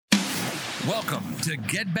Welcome to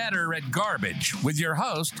Get Better at Garbage with your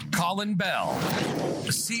host, Colin Bell,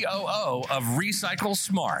 COO of Recycle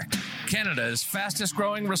Smart, Canada's fastest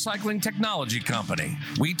growing recycling technology company.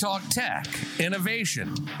 We talk tech,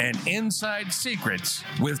 innovation, and inside secrets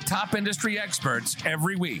with top industry experts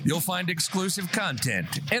every week. You'll find exclusive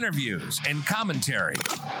content, interviews, and commentary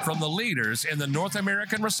from the leaders in the North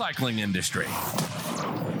American recycling industry.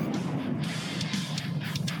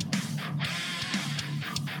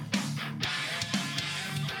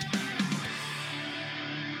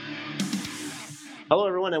 Hello,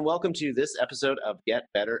 everyone, and welcome to this episode of Get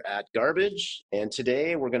Better at Garbage. And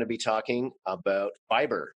today we're going to be talking about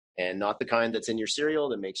fiber, and not the kind that's in your cereal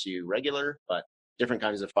that makes you regular, but different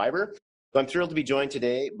kinds of fiber. So I'm thrilled to be joined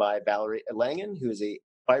today by Valerie Langen, who is a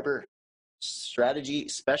fiber strategy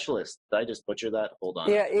specialist. Did I just butcher that? Hold on.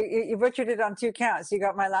 Yeah, you butchered it on two counts. You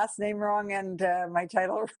got my last name wrong and my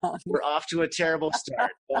title wrong. We're off to a terrible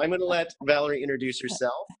start. Well, I'm going to let Valerie introduce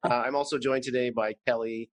herself. I'm also joined today by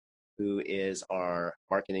Kelly, who is our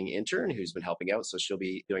marketing intern, who's been helping out. So she'll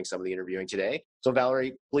be doing some of the interviewing today. So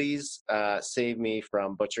Valerie, please save me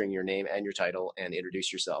from butchering your name and your title and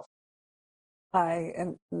introduce yourself. Hi,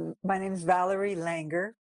 my name is Valerie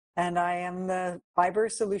Langer, and I am the Fiber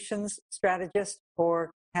Solutions Strategist for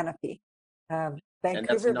Canopy, Vancouver-based and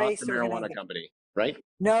that's not the marijuana company, right?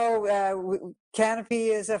 No, Canopy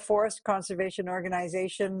is a forest conservation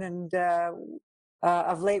organization, and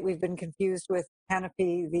of late we've been confused with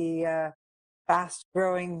Canopy, the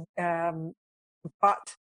fast-growing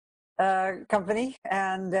pot company.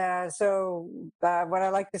 And so what I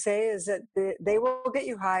like to say is that they will get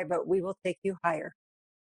you high, but we will take you higher.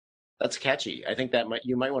 That's catchy. I think that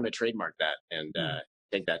you might want to trademark that and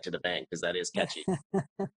take that to the bank, because that is catchy.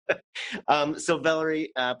 So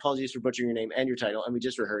Valerie, apologies for butchering your name and your title, and we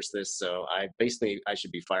just rehearsed this, so I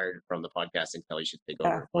should be fired from the podcast and Kelly should take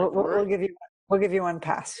over. We'll give you one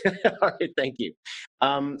pass. All right, thank you.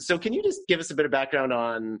 So can you just give us a bit of background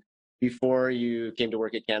on before you came to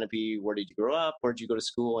work at Canopy? Where did you grow up? Where did you go to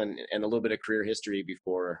school? And a little bit of career history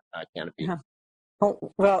before Canopy. Uh-huh.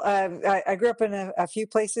 Oh, well, I grew up in a few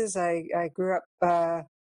places. I grew up,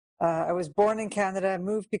 I was born in Canada,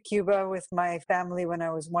 moved to Cuba with my family when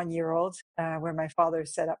I was 1 year old, where my father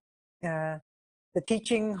set up the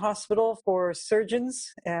teaching hospital for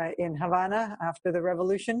surgeons in Havana after the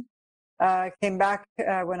revolution. Came back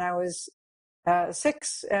when I was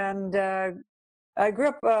 6, and I grew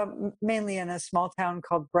up mainly in a small town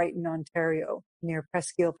called Brighton, Ontario, near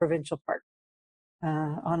Presqu'île Provincial Park,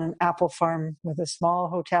 on an apple farm with a small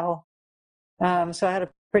hotel. So I had a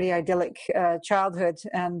pretty idyllic childhood,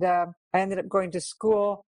 and I ended up going to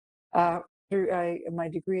school through my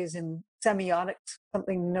degree is in semiotics,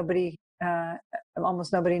 something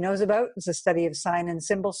almost nobody knows about. It's a study of sign and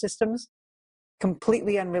symbol systems,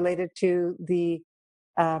 completely unrelated to the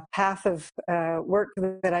path of work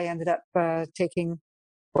that I ended up taking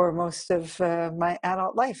for most of my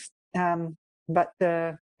adult life.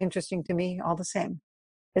 But interesting to me all the same.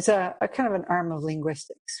 It's a kind of an arm of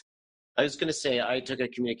linguistics. I was going to say, I took a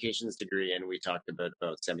communications degree and we talked about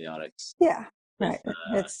semiotics. Yeah, right.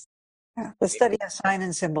 It's the study of sign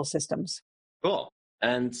and symbol systems. Cool.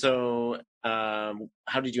 And so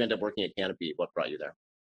how did you end up working at Canopy? What brought you there?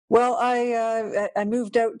 Well, I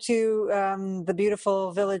moved out to the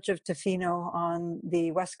beautiful village of Tofino on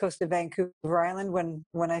the west coast of Vancouver Island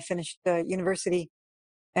when I finished university,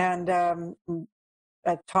 and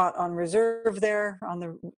I taught on reserve there,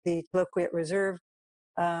 on the Colloquiate Reserve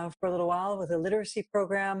for a little while with a literacy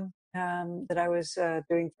program that I was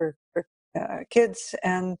doing for kids,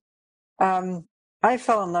 and I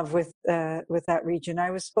fell in love with that region.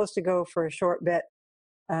 I was supposed to go for a short bit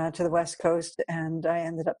to the West Coast, and I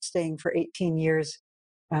ended up staying for 18 years.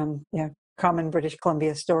 Common British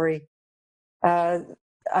Columbia story.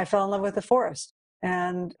 I fell in love with the forest,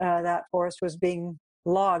 and that forest was being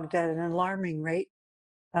logged at an alarming rate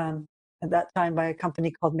at that time by a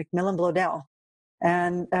company called Macmillan Bloedel.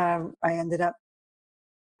 And I ended up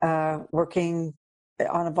working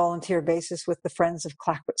on a volunteer basis with the Friends of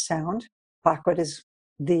Clayoquot Sound. Clayoquot is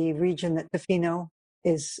the region that Tofino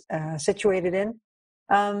is situated in.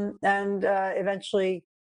 And eventually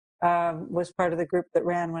was part of the group that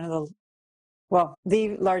ran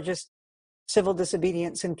the largest civil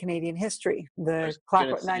disobedience in Canadian history, the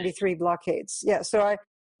Clayoquot 93 blockades. Yeah, so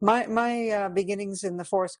my beginnings in the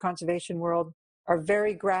forest conservation world are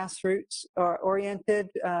very grassroots oriented,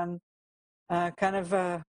 kind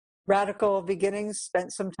of radical beginnings,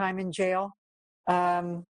 spent some time in jail.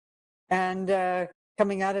 And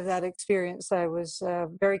coming out of that experience, I was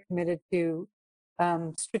very committed to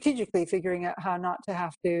strategically figuring out how not to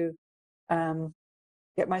have to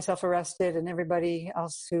get myself arrested, and everybody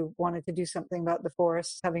else who wanted to do something about the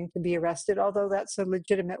forests having to be arrested, although that's a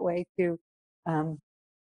legitimate way to,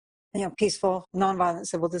 peaceful, nonviolent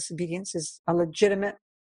civil disobedience is a legitimate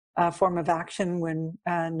form of action when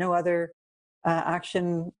no other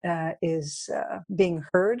action is being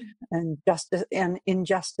heard, and justice and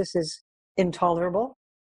injustice is intolerable.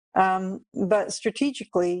 But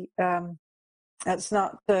strategically, that's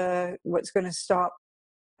not what's going to stop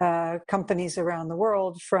companies around the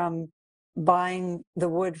world from buying the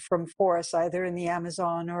wood from forests, either in the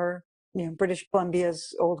Amazon or British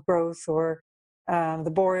Columbia's old growth, or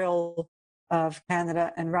the boreal of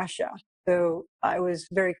Canada and Russia. So I was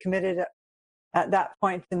very committed at that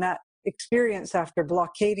point in that experience, after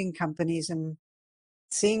blockading companies and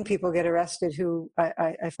seeing people get arrested who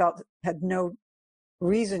I felt had no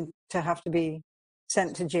reason to have to be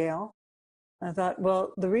sent to jail. I thought,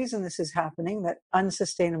 well, the reason this is happening, that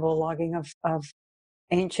unsustainable logging of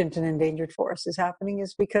ancient and endangered forests is happening,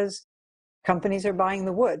 is because companies are buying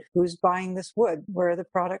the wood. Who's buying this wood? Where are the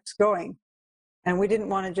products going? And we didn't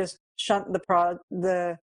want to just shunt the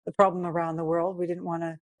problem around the world. We didn't want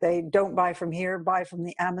to say, don't buy from here, buy from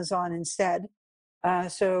the Amazon instead.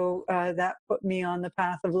 So that put me on the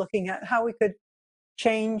path of looking at how we could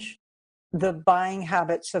change the buying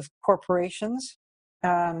habits of corporations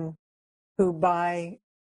who buy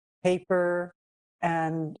paper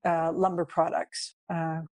and lumber products.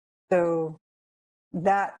 So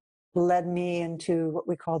that led me into what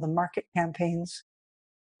we call the market campaigns,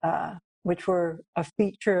 which were a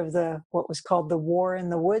feature of what was called the War in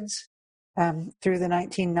the Woods through the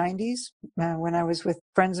 1990s, when I was with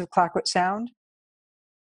Friends of Clayoquot Sound.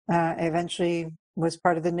 I eventually was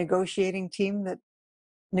part of the negotiating team that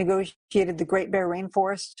negotiated the Great Bear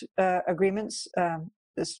Rainforest agreements,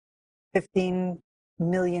 this 15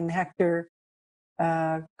 million hectare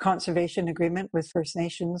conservation agreement with First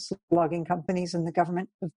Nations logging companies and the government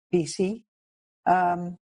of BC.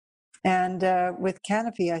 And with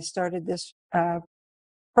Canopy, I started this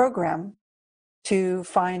program to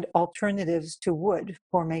find alternatives to wood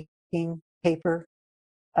for making paper,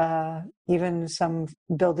 even some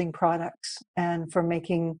building products, and for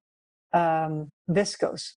making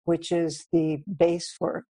viscose, which is the base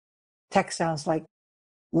for textiles like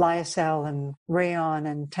lyocell and rayon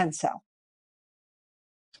and tencel.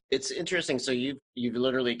 It's interesting. So you've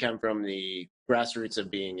literally come from the grassroots of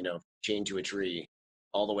being, chained to a tree,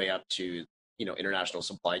 all the way up to, international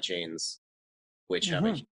supply chains, which have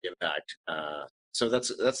a huge impact. So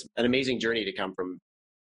that's an amazing journey to come from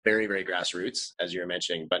very, very grassroots, as you were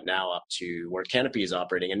mentioning, but now up to where Canopy is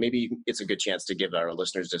operating. And maybe it's a good chance to give our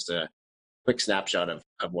listeners just a quick snapshot of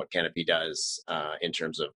what Canopy does in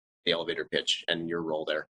terms of the elevator pitch and your role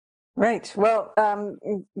there. Right. Well,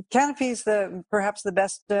 Canopy is perhaps the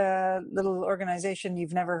best little organization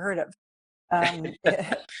you've never heard of.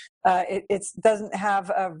 It doesn't have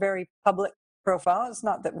a very public profile. It's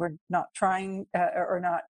not that we're not trying or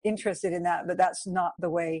not interested in that, but that's not the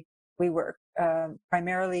way we work.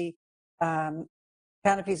 Primarily,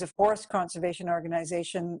 Canopy is a forest conservation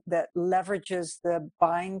organization that leverages the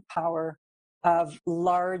buying power of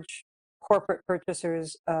large corporate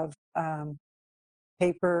purchasers of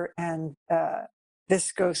paper and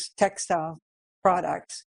viscose textile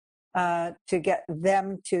products to get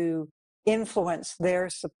them to influence their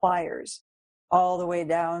suppliers all the way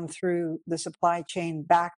down through the supply chain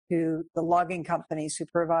back to the logging companies who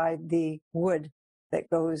provide the wood that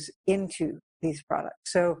goes into these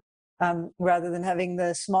products. So rather than having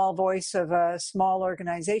the small voice of a small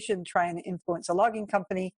organization trying to influence a logging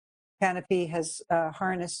company, Canopy has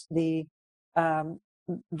harnessed the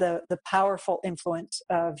powerful influence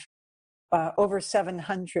of over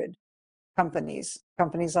 700 companies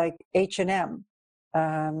like H&M,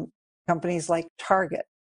 companies like Target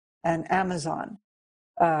and Amazon,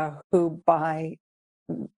 who buy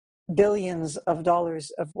billions of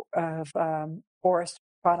dollars of forest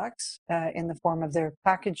products in the form of their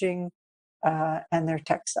packaging and their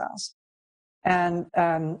textiles. And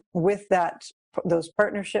with those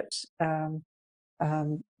partnerships,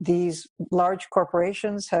 these large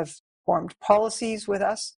corporations have formed policies with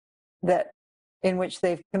us in which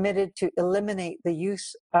they've committed to eliminate the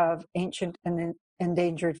use of ancient and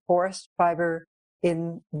endangered forest fiber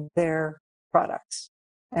in their products,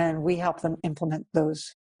 and we help them implement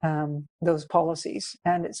those policies.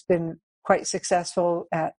 And it's been quite successful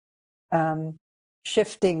at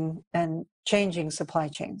shifting and changing supply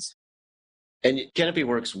chains. And Canopy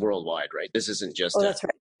works worldwide, right? This isn't just that's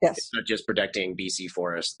right. Yes. It's not just protecting BC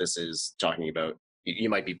forests. This is talking about, you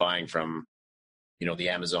might be buying from, the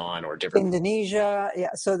Amazon or different. Indonesia,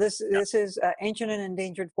 yeah. So this is ancient and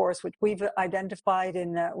endangered forest, which we've identified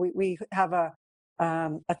in. We have a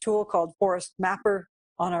tool called Forest Mapper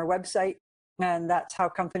on our website, and that's how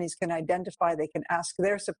companies can identify. They can ask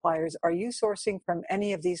their suppliers, "Are you sourcing from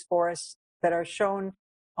any of these forests that are shown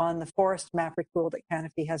on the Forest Mapper tool that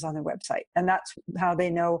Canopy has on their website?" And that's how they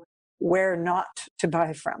know where not to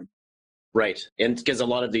buy from. Right. And because a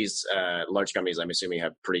lot of these large companies, I'm assuming,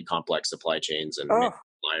 have pretty complex supply chains and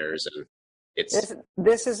suppliers, and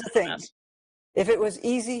this is the thing. Mess. If it was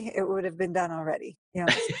easy, it would have been done already. These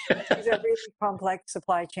are really complex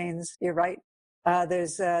supply chains. You're right.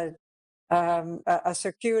 There's a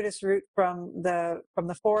circuitous route from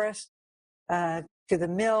the forest to the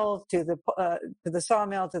mill, to the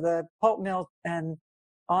sawmill, to the pulp mill, and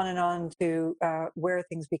on to where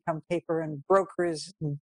things become paper, and brokers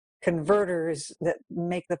and converters that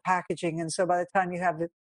make the packaging. And so by the time you have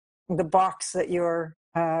the box that your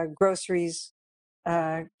groceries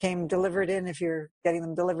came delivered in, if you're getting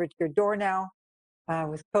them delivered to your door now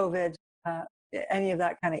with COVID, any of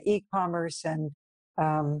that kind of e-commerce, and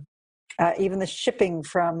even the shipping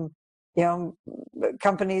from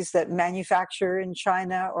companies that manufacture in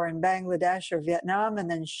China or in Bangladesh or Vietnam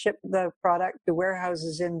and then ship the product to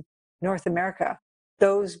warehouses in North America.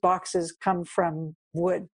 Those boxes come from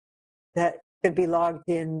wood that could be logged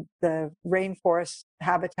in the rainforest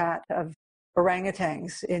habitat of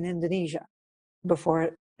orangutans in Indonesia before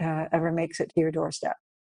it ever makes it to your doorstep.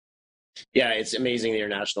 Yeah, it's amazing, the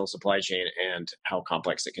international supply chain and how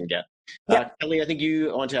complex it can get. Yep. Kelly, I think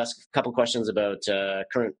you want to ask a couple questions about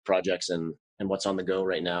current projects and what's on the go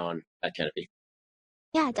right now at Canopy.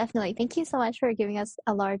 Yeah, definitely. Thank you so much for giving us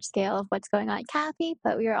a large scale of what's going on at Canopy,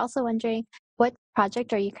 but we were also wondering, what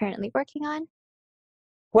project are you currently working on?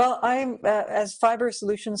 Well, I'm as fiber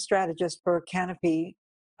solutions strategist for Canopy.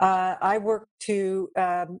 I work to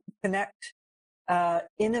connect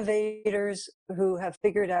innovators who have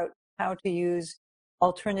figured out how to use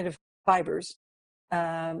alternative fibers,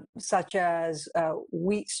 such as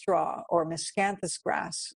wheat straw or miscanthus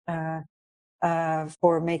grass,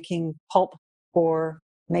 for making pulp, or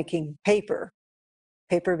making paper.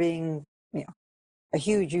 Paper being, a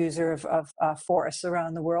huge user of forests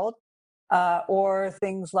around the world. Or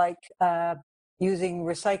things like using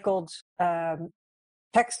recycled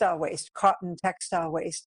textile waste, cotton textile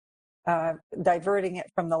waste, diverting it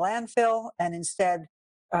from the landfill and instead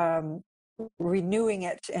renewing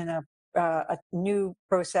it in a new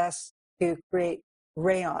process to create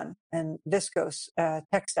rayon and viscose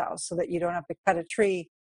textiles, so that you don't have to cut a tree,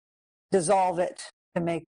 dissolve it to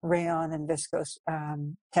make rayon and viscose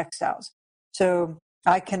textiles. So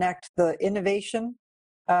I connect the innovation,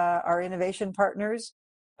 our innovation partners,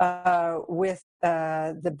 with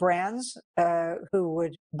the brands who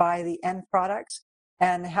would buy the end products,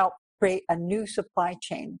 and help create a new supply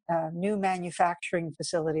chain, new manufacturing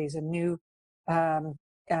facilities, a new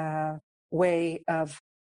way of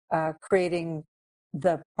creating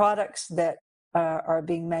the products that are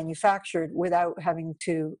being manufactured without having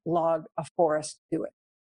to log a forest to do it.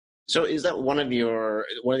 So is that one of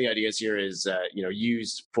the ideas here is,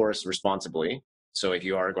 use forests responsibly. So if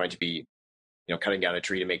you are going to be, cutting down a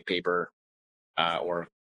tree to make paper or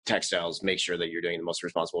textiles, make sure that you're doing it in the most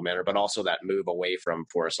responsible manner, but also that move away from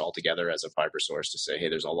forests altogether as a fiber source, to say, hey,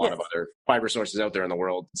 there's a lot of other fiber sources out there in the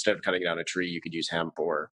world. Instead of cutting down a tree, you could use hemp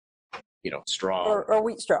or straw or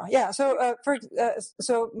wheat straw. Yeah. So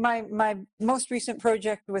so my most recent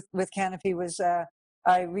project with Canopy was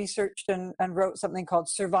I researched and wrote something called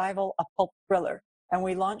Survival, a Pulp Thriller, and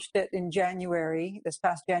we launched it in this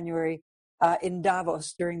past January, in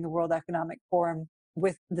Davos during the World Economic Forum,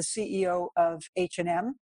 with the CEO of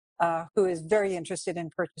H&M, who is very interested in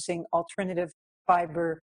purchasing alternative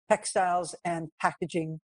fiber textiles and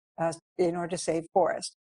packaging in order to save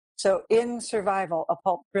forest. So in Survival, a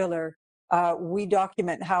Pulp Thriller, we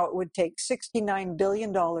document how it would take $69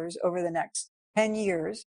 billion over the next 10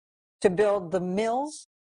 years to build the mills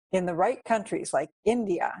in the right countries like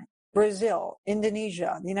India, Brazil,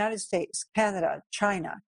 Indonesia, the United States, Canada,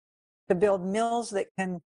 China, to build mills that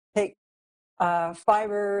can take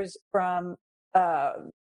fibers from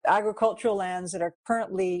agricultural lands that are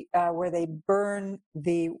currently where they burn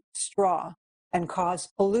the straw and cause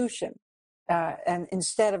pollution. And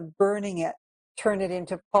instead of burning it, turn it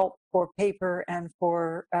into pulp for paper and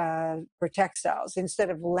for textiles. Instead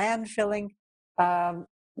of landfilling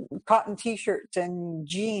cotton T-shirts and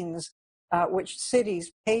jeans, which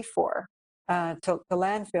cities pay for to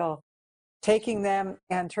landfill, taking them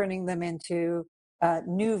and turning them into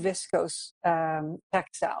new viscose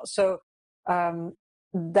textiles. So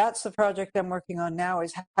that's the project I'm working on now,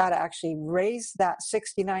 is how to actually raise that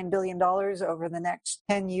 $69 billion over the next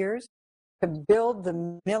 10 years to build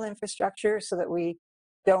the mill infrastructure so that we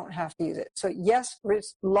don't have to use it. So yes,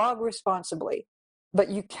 log responsibly, but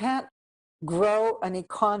you can't grow an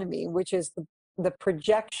economy, which is the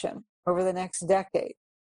projection over the next decade,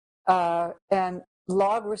 and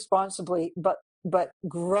log responsibly, but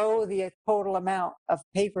grow the total amount of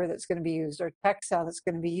paper that's going to be used or textile that's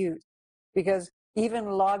going to be used. Because even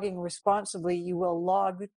logging responsibly, you will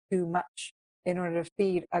log too much in order to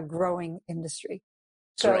feed a growing industry.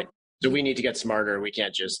 So, right. So we need to get smarter. We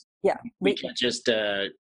can't just we can't just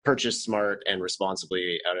purchase smart and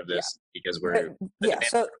responsibly out of this because we're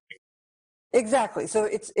so exactly. So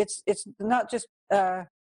it's not just so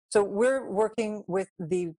we're working with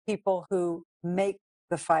the people who make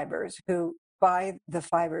the fibers, who buy the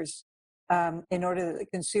fibers, in order that the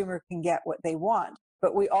consumer can get what they want.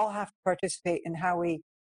 But we all have to participate in how we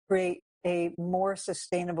create a more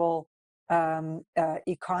sustainable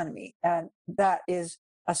economy, and that is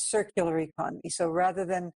a circular economy. So rather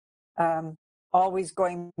than always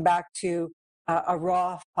going back to a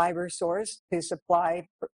raw fiber source to supply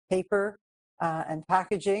paper and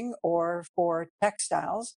packaging or for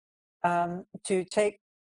textiles, to take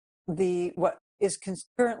what is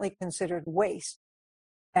currently considered waste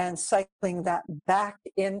and cycling that back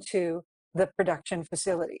into the production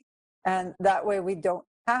facility. And that way we don't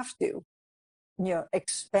have to,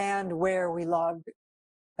 expand where we log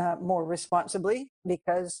more responsibly,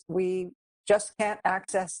 because we just can't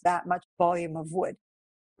access that much volume of wood.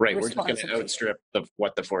 Right, we're just going to outstrip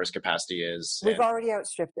what the forest capacity is. We've already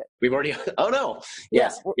outstripped it. We've already, oh no,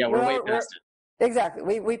 yes, we're way past it.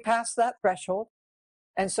 Exactly, we passed that threshold,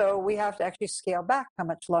 and so we have to actually scale back how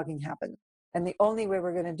much logging happens. And the only way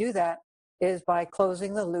we're going to do that is by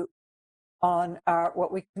closing the loop on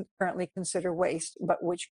what we currently consider waste, but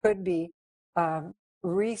which could be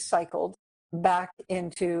recycled back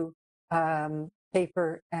into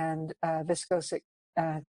paper and viscose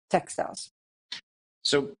textiles.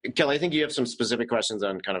 So, Kelly, I think you have some specific questions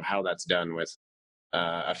on kind of how that's done with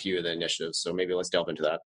a few of the initiatives. So maybe let's delve into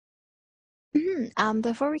that. Mm-hmm.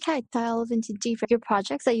 Before we kind of delve into deeper, your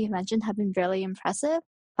projects that you mentioned have been really impressive.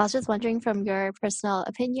 I was just wondering, from your personal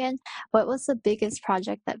opinion, what was the biggest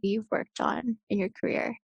project that you've worked on in your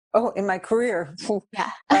career? Oh, in my career?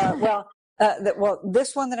 Yeah. Well,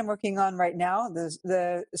 this one that I'm working on right now,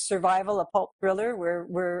 the Survival, a pulp thriller, where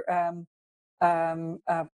we're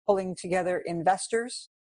pulling together investors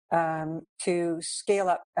to scale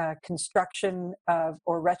up construction of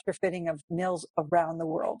or retrofitting of mills around the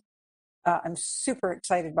world. I'm super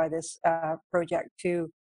excited by this project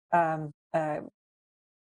to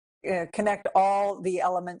connect all the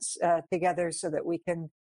elements together so that we can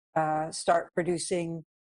start producing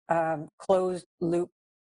closed loop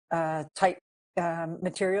type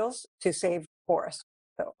materials to save forests,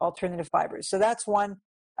 so alternative fibers. So that's one.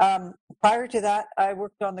 Prior to that, I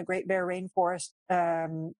worked on the Great Bear Rainforest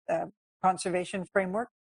conservation framework,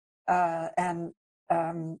 and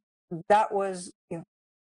that was,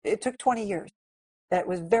 it took 20 years. That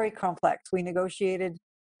was very complex. We negotiated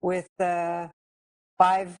with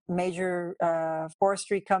 5 major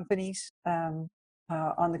forestry companies on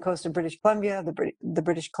the coast of British Columbia, the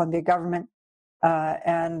British Columbia government,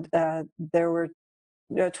 and there were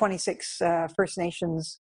 26 First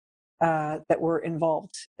Nations that were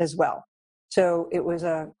involved as well. So it was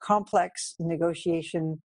a complex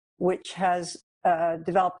negotiation, which has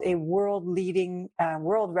developed a world-leading,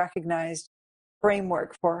 world-recognized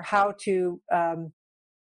framework for how to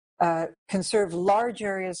conserve large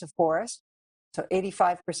areas of forest. So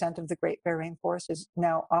 85% of the Great Bear Rainforest is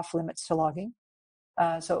now off limits to logging.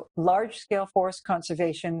 So large-scale forest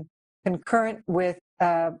conservation concurrent with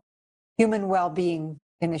human well-being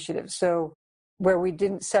initiatives. So where we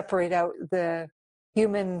didn't separate out the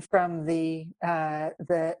human from the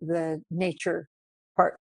nature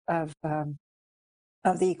part of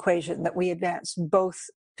the equation, that we advance both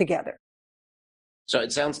together. So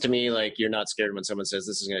it sounds to me like you're not scared when someone says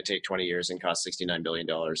this is going to take 20 years and cost $69 billion.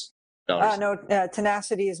 No,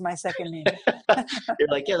 tenacity is my second name. You're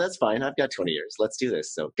like, yeah, that's fine. I've got 20 years. Let's do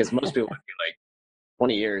this. So, because most people would be like,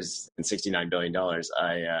 20 years and $69 billion,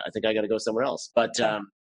 I think I got to go somewhere else. But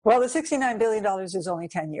well, the $69 billion is only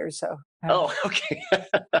 10 years. So. Oh, okay.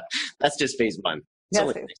 That's just phase one. It's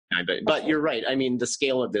only 69 billion. But you're right. I mean, the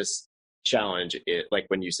scale of this challenge, like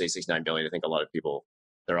when you say 69 billion, I think a lot of people,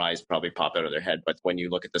 their eyes probably pop out of their head. But when you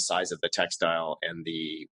look at the size of the textile and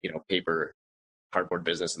the, paper, cardboard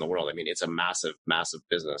business in the world, I mean, it's a massive, massive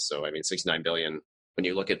business. So, I mean, 69 billion, when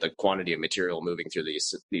you look at the quantity of material moving through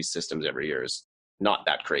these systems every year, is not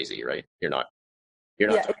that crazy, right? You're not You're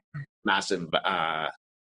not Yeah. talking massive.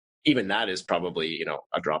 Even that is probably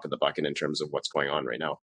a drop in the bucket in terms of what's going on right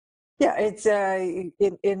now. Yeah, it's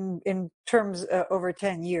in terms over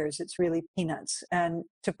 10 years, it's really peanuts. And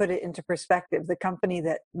to put it into perspective, the company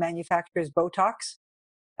that manufactures Botox,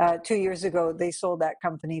 2 years ago, they sold that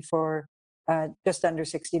company for just under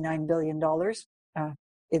 $69 billion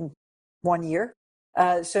in 1 year.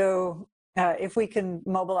 So if we can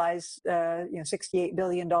mobilize, $68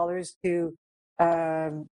 billion to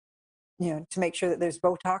make sure that there's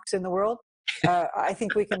Botox in the world, I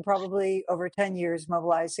think we can probably, over 10 years,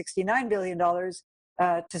 mobilize $69 billion to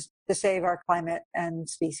save our climate and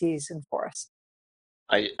species and forests.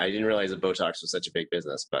 I didn't realize that Botox was such a big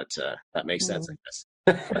business, but that makes sense, I guess.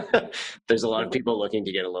 There's a lot of people looking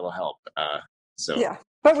to get a little help. Yeah,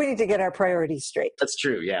 but we need to get our priorities straight. That's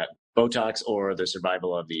true, yeah. Botox or the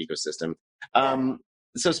survival of the ecosystem.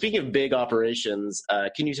 So speaking of big operations,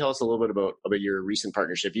 can you tell us a little bit about your recent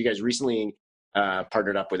partnership? You guys recently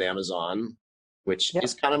partnered up with Amazon, which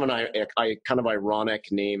is kind of kind of ironic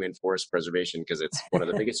name in forest preservation because it's one of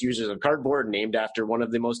the biggest users of cardboard, named after one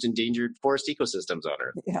of the most endangered forest ecosystems on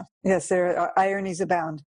Earth. Yeah, yes, there are ironies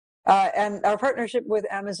abound. And our partnership with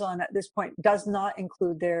Amazon at this point does not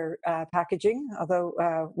include their packaging,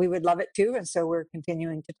 although we would love it to, and so we're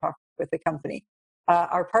continuing to talk with the company.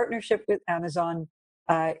 Our partnership with Amazon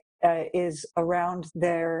is around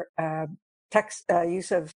their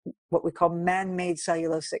use of what we call man-made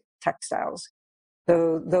cellulosic textiles.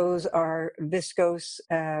 So those are viscose,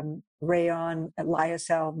 rayon,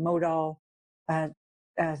 lyocell, modal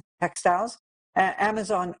textiles.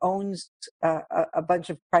 Amazon owns a bunch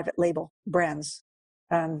of private label brands.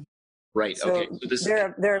 Right. So okay.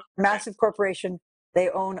 So they're a massive corporation. They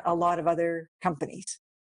own a lot of other companies.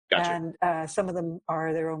 Gotcha. And some of them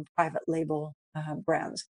are their own private label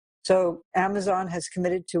brands. So Amazon has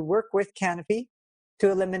committed to work with Canopy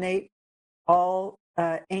to eliminate all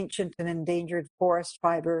ancient and endangered forest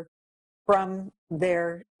fiber from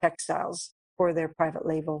their textiles for their private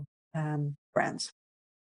label brands.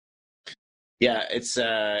 Yeah, it's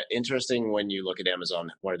interesting when you look at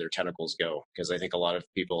Amazon where their tentacles go, because I think a lot of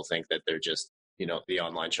people think that they're just, the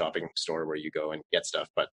online shopping store where you go and get stuff,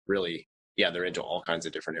 but really, yeah, they're into all kinds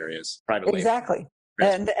of different areas. Private label. Exactly.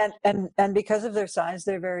 And because of their size,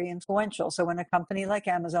 they're very influential. So when a company like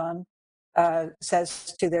Amazon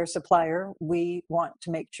says to their supplier, we want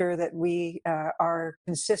to make sure that we are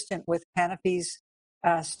consistent with Canopy's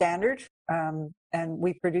standard, and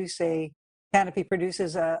Canopy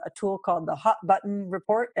produces a tool called the Hot Button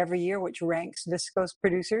Report every year, which ranks viscose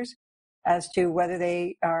producers as to whether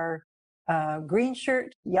they are green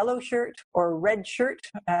shirt, yellow shirt, or red shirt,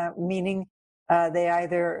 meaning they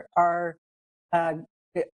either are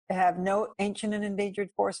have no ancient and endangered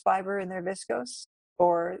forest fiber in their viscose,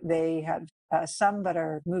 or they have some but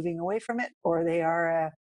are moving away from it, or they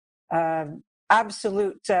are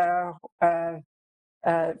absolute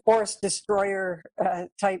forest destroyer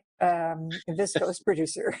type viscose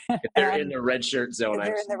producer. If they're in the red shirt zone.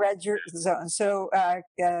 They're in the red shirt zone. So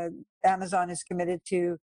Amazon is committed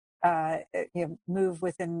to move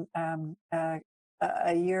within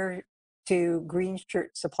a year to green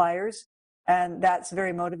shirt suppliers. And that's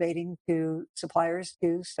very motivating to suppliers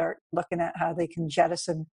to start looking at how they can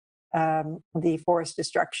jettison the forest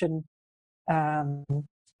destruction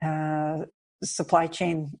supply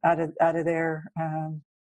chain out of their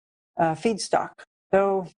feedstock.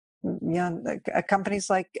 So, companies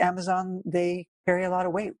like Amazon, they carry a lot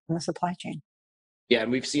of weight in the supply chain. Yeah,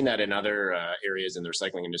 and we've seen that in other areas in the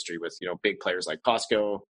recycling industry with big players like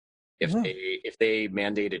Costco. If they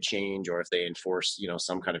mandate a change or if they enforce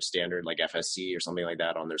some kind of standard like FSC or something like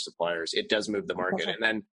that on their suppliers, it does move the market. And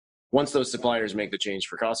then once those suppliers make the change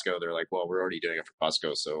for Costco, they're like, well, we're already doing it for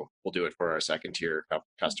Costco, so we'll do it for our second tier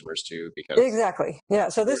customers too, because exactly, yeah.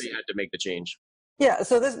 So this had to make the change. Yeah,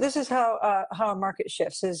 so this is how a market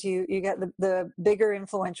shifts. Is you get the bigger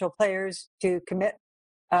influential players to commit.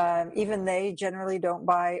 Even they generally don't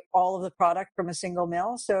buy all of the product from a single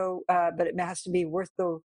mill. So, but it has to be worth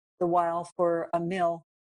the while for a mill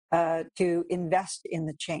to invest in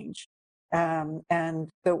the change.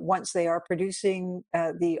 And so once they are producing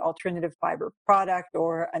the alternative fiber product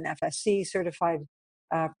or an FSC certified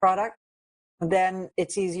product, then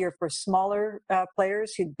it's easier for smaller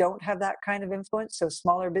players who don't have that kind of influence. So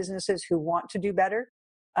smaller businesses who want to do better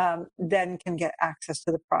then can get access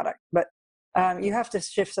to the product. But you have to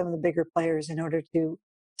shift some of the bigger players in order to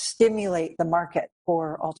stimulate the market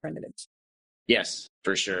for alternatives. Yes,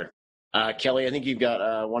 for sure. Kelly, I think you've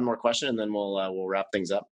got one more question, and then we'll wrap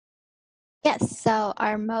things up. Yes. So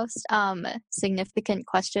our most significant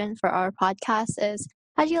question for our podcast is,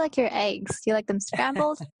 How do you like your eggs? Do you like them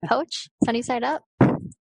scrambled, poached, sunny side up?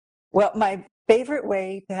 Well, my favorite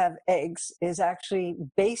way to have eggs is actually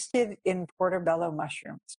basted in portobello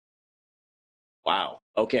mushrooms. Wow.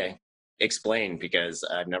 Okay. Explain, because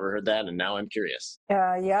I've never heard that, and now I'm curious.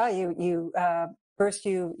 Yeah, you first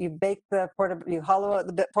you bake you hollow out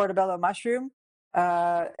the portobello mushroom,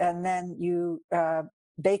 and then you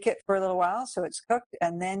bake it for a little while so it's cooked,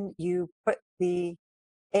 and then you put the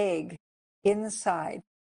egg inside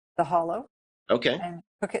the hollow. Okay. And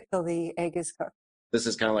cook it till the egg is cooked. This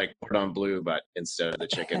is kind of like cordon bleu, but instead of the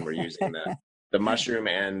chicken, we're using the mushroom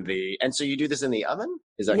and so you do this in the oven?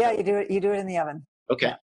 Is that you do it in the oven.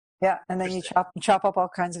 Okay. Yeah, and then you chop up all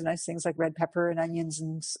kinds of nice things like red pepper and onions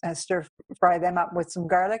and stir fry them up with some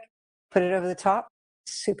garlic. Put it over the top.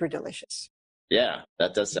 Super delicious. Yeah,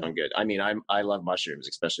 that does sound good. I mean, I love mushrooms,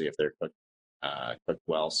 especially if they're cooked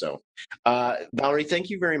well. So, Valerie,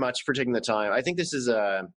 thank you very much for taking the time. I think this is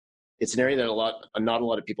it's an area that not a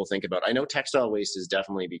lot of people think about. I know textile waste is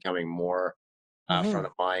definitely becoming more front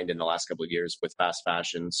of mind in the last couple of years with fast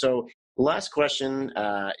fashion. So, last question,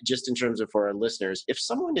 just in terms of for our listeners, if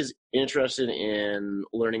someone is interested in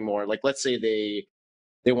learning more, like let's say they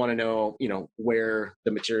want to know, where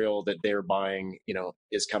the material that they're buying,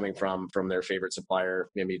 is coming from their favorite supplier.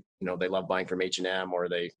 Maybe, they love buying from H&M or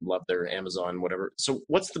they love their Amazon, whatever. So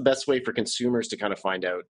what's the best way for consumers to kind of find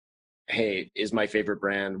out, hey, is my favorite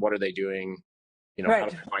brand, what are they doing? Right. How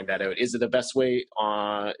do I find that out? Is it the best way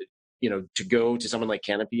to go to someone like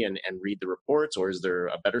Canopy and read the reports, or is there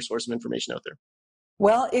a better source of information out there?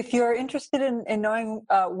 Well, if you're interested in knowing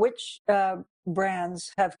which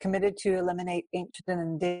brands have committed to eliminate ancient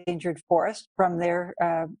and endangered forest from their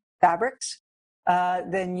fabrics,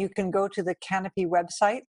 then you can go to the Canopy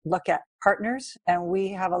website, look at partners, and we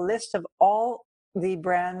have a list of all the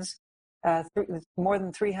brands, more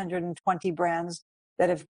than 320 brands that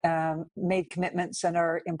have made commitments and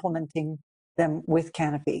are implementing them with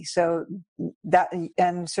Canopy. So that,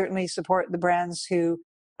 and certainly support the brands who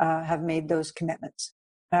have made those commitments.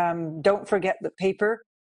 Don't forget the paper.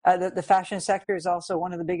 The fashion sector is also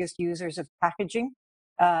one of the biggest users of packaging.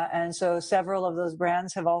 And so several of those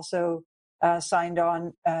brands have also signed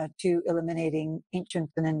on to eliminating ancient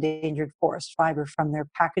and endangered forest fiber from their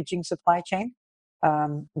packaging supply chain.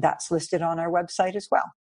 That's listed on our website as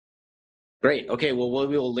well. Great. Okay. Well,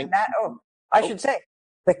 we will link. I should say,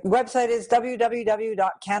 the website is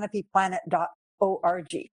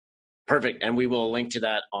www.canopyplanet.org. Perfect. And we will link to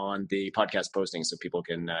that on the podcast posting so people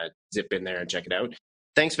can zip in there and check it out.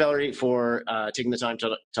 Thanks, Valerie, for taking the time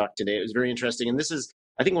to talk today. It was very interesting. And this is,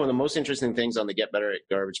 I think, one of the most interesting things on the Get Better at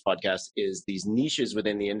Garbage podcast is these niches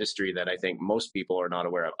within the industry that I think most people are not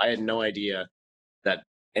aware of. I had no idea that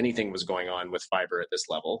anything was going on with fiber at this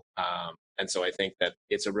level. And so I think that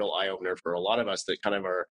it's a real eye-opener for a lot of us that kind of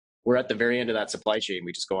we're at the very end of that supply chain.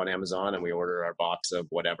 We just go on Amazon and we order our box of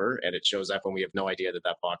whatever, and it shows up and we have no idea that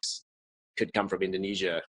box could come from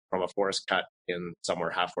Indonesia, from a forest cut in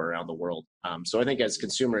somewhere halfway around the world. So I think as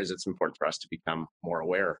consumers, it's important for us to become more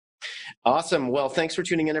aware. Awesome. Well, thanks for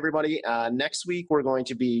tuning in, everybody. Next week, we're going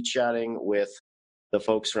to be chatting with the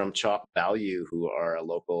folks from Chop Value, who are a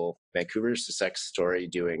local Vancouver success story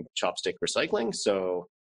doing chopstick recycling. So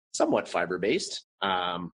somewhat fiber-based.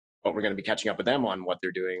 But we're going to be catching up with them on what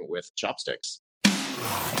they're doing with chopsticks.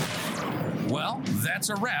 Well, that's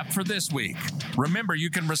a wrap for this week. Remember,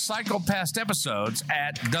 you can recycle past episodes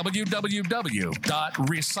at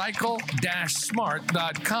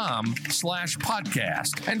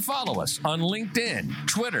www.recycle-smart.com/podcast and follow us on LinkedIn,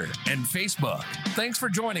 Twitter, and Facebook. Thanks for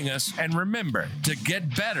joining us, and remember to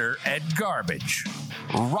get better at garbage.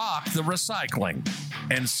 Rock the recycling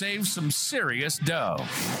and save some serious dough.